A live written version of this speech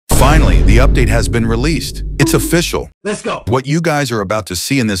the update has been released. It's official. Let's go. What you guys are about to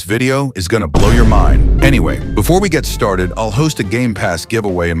see in this video is gonna blow your mind. Anyway, before we get started, I'll host a Game Pass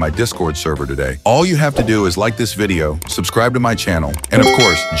giveaway in my Discord server today. All you have to do is like this video, subscribe to my channel, and of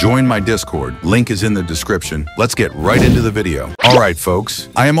course, join my Discord. Link is in the description. Let's get right into the video. Alright folks,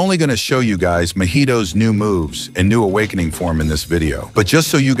 I am only gonna show you guys Mahito's new moves and new awakening form in this video. But just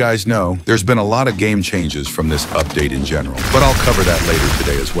so you guys know, there's been a lot of game changes from this update in general. But I'll cover that later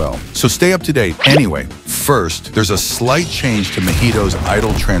today as well. So stay up to date. Anyway, first, there's a slight change to Mahito's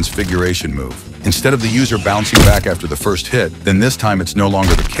idle transfiguration move. Instead of the user bouncing back after the first hit, then this time it's no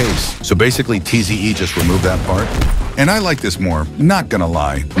longer the case. So basically TZE just removed that part. And I like this more, not gonna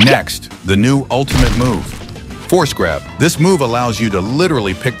lie. Next, the new ultimate move. Force grab. This move allows you to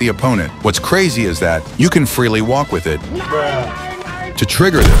literally pick the opponent. What's crazy is that you can freely walk with it. To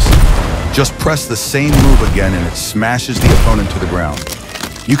trigger this, just press the same move again and it smashes the opponent to the ground.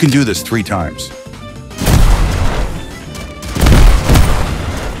 You can do this 3 times.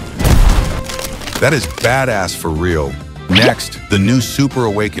 That is badass for real. Next, the new Super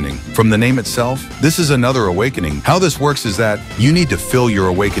Awakening. From the name itself, this is another awakening. How this works is that you need to fill your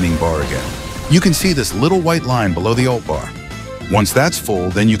awakening bar again. You can see this little white line below the ult bar. Once that's full,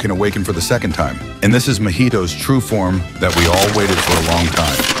 then you can awaken for the second time. And this is Mahito's true form that we all waited for a long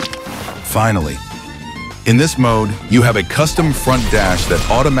time. Finally, in this mode, you have a custom front dash that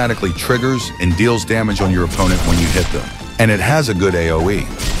automatically triggers and deals damage on your opponent when you hit them. And it has a good AoE.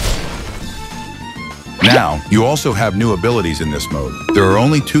 Now, you also have new abilities in this mode. There are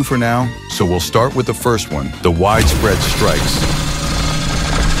only 2 for now, so we'll start with the first one, the widespread strikes.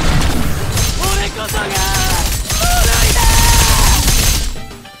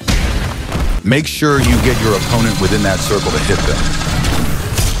 Make sure you get your opponent within that circle to hit them.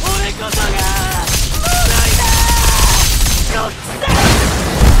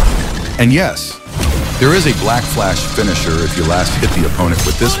 And yes, there is a black flash finisher if you last hit the opponent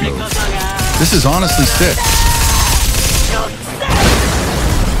with this move. This is honestly sick.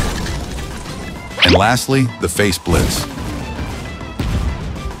 And lastly, the face blitz.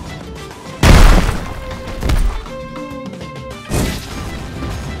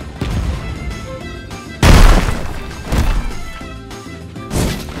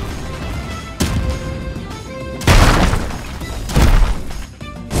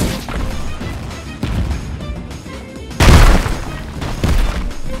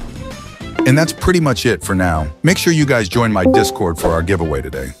 And that's pretty much it for now. Make sure you guys join my Discord for our giveaway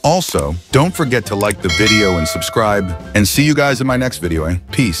today. Also, don't forget to like the video and subscribe, and see you guys in my next video.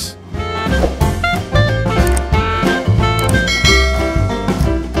 Peace.